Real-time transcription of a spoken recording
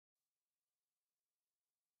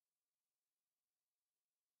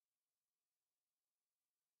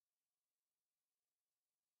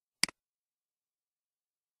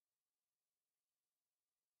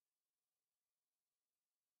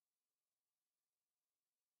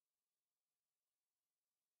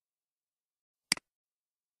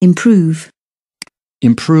improve,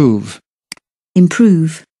 improve,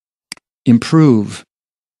 improve, improve,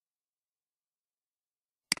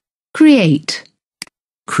 create,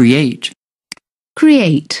 create,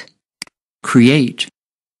 create, create,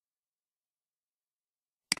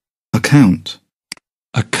 account,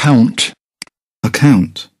 account,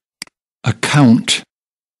 account, account,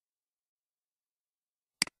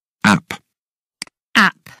 app,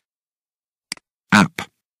 app, app,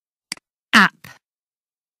 app,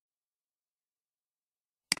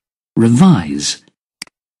 revise,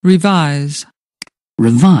 revise,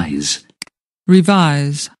 revise,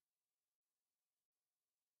 revise,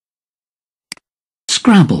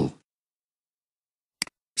 Scrabble,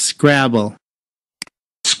 Scrabble,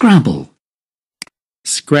 Scrabble,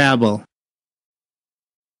 Scrabble,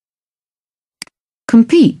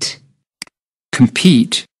 compete,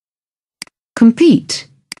 compete, compete,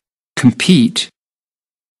 compete,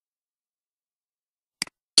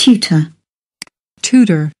 tutor,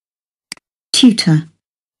 tutor, tutor,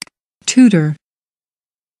 tutor,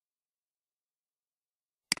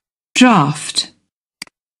 draft,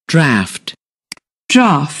 draft,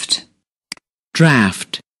 draft,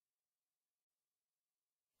 draft,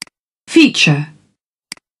 feature,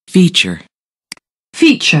 feature,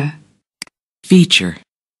 feature, feature.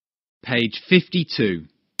 Page 52.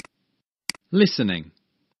 Listening.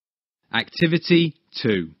 Activity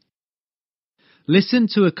 2. Listen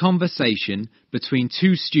to a conversation between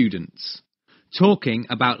two students talking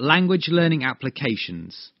about language learning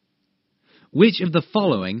applications. Which of the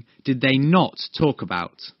following did they not talk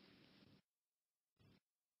about?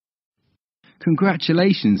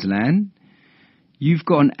 Congratulations, Lan. You've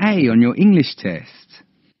got an A on your English test.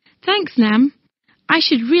 Thanks, Nam. I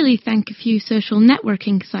should really thank a few social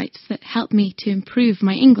networking sites that helped me to improve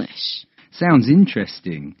my English. Sounds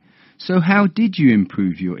interesting. So how did you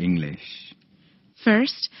improve your English?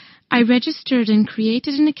 First, I registered and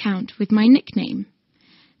created an account with my nickname.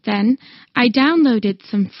 Then, I downloaded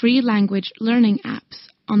some free language learning apps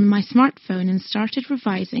on my smartphone and started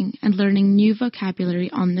revising and learning new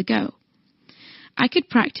vocabulary on the go. I could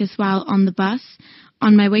practice while on the bus,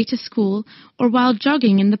 on my way to school, or while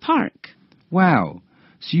jogging in the park. Wow,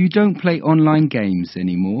 so you don't play online games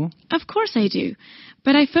anymore? Of course I do,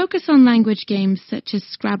 but I focus on language games such as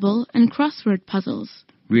Scrabble and crossword puzzles.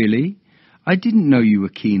 Really? I didn't know you were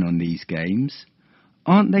keen on these games.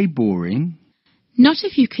 Aren't they boring? Not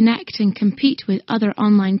if you connect and compete with other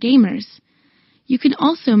online gamers. You can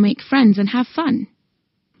also make friends and have fun.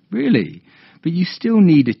 Really? But you still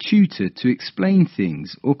need a tutor to explain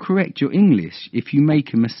things or correct your English if you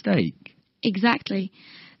make a mistake. Exactly.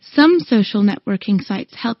 Some social networking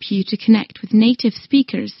sites help you to connect with native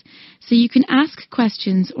speakers, so you can ask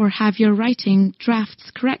questions or have your writing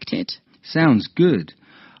drafts corrected. Sounds good.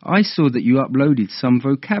 I saw that you uploaded some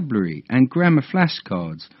vocabulary and grammar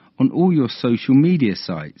flashcards on all your social media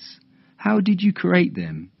sites. How did you create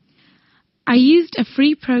them? I used a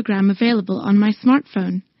free program available on my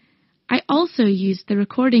smartphone. I also used the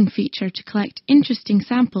recording feature to collect interesting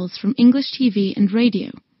samples from English TV and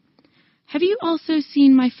radio. Have you also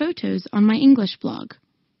seen my photos on my English blog?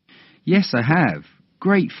 Yes, I have.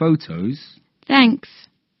 Great photos. Thanks.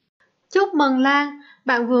 Chúc mừng Lan,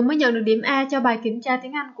 bạn vừa mới nhận được điểm A cho bài kiểm tra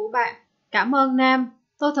tiếng Anh của bạn. Cảm ơn Nam,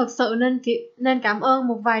 tôi thật sự nên cảm ơn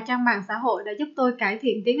một vài trang mạng xã hội đã giúp tôi cải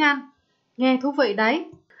thiện tiếng Anh. Nghe thú vị đấy.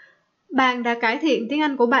 Bạn đã cải thiện tiếng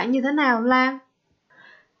Anh của bạn như thế nào, Lan?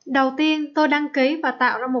 Đầu tiên, tôi đăng ký và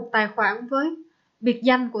tạo ra một tài khoản với biệt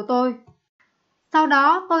danh của tôi. Sau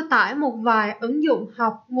đó, tôi tải một vài ứng dụng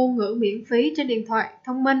học ngôn ngữ miễn phí trên điện thoại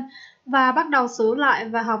thông minh và bắt đầu sửa lại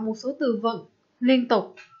và học một số từ vựng liên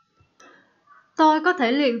tục. Tôi có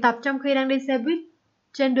thể luyện tập trong khi đang đi xe buýt,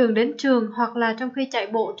 trên đường đến trường hoặc là trong khi chạy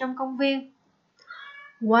bộ trong công viên.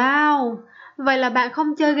 Wow! Vậy là bạn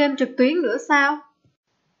không chơi game trực tuyến nữa sao?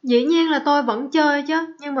 Dĩ nhiên là tôi vẫn chơi chứ,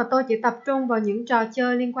 nhưng mà tôi chỉ tập trung vào những trò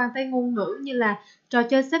chơi liên quan tới ngôn ngữ như là trò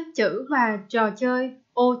chơi xếp chữ và trò chơi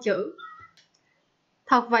ô chữ.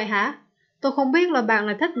 Thật vậy hả? Tôi không biết là bạn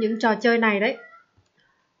lại thích những trò chơi này đấy.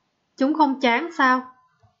 Chúng không chán sao?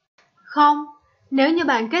 Không, nếu như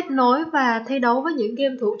bạn kết nối và thi đấu với những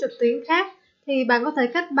game thủ trực tuyến khác, thì bạn có thể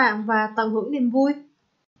kết bạn và tận hưởng niềm vui.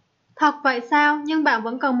 Thật vậy sao? Nhưng bạn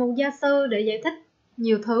vẫn cần một gia sư để giải thích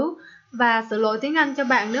nhiều thứ và sửa lỗi tiếng Anh cho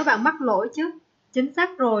bạn nếu bạn mắc lỗi chứ. Chính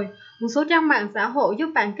xác rồi, một số trang mạng xã hội giúp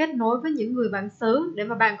bạn kết nối với những người bản xứ để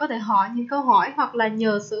mà bạn có thể hỏi những câu hỏi hoặc là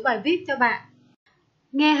nhờ sửa bài viết cho bạn.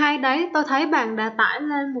 Nghe hay đấy, tôi thấy bạn đã tải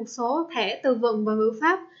lên một số thẻ từ vựng và ngữ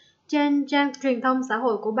pháp trên trang truyền thông xã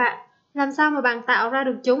hội của bạn. Làm sao mà bạn tạo ra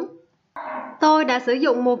được chúng? Tôi đã sử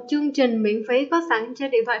dụng một chương trình miễn phí có sẵn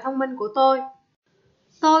trên điện thoại thông minh của tôi.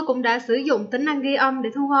 Tôi cũng đã sử dụng tính năng ghi âm để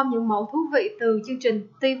thu gom những mẫu thú vị từ chương trình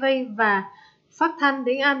TV và phát thanh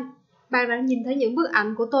tiếng Anh. Bạn đã nhìn thấy những bức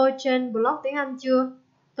ảnh của tôi trên blog tiếng Anh chưa?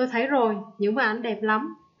 Tôi thấy rồi, những bức ảnh đẹp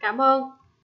lắm. Cảm ơn.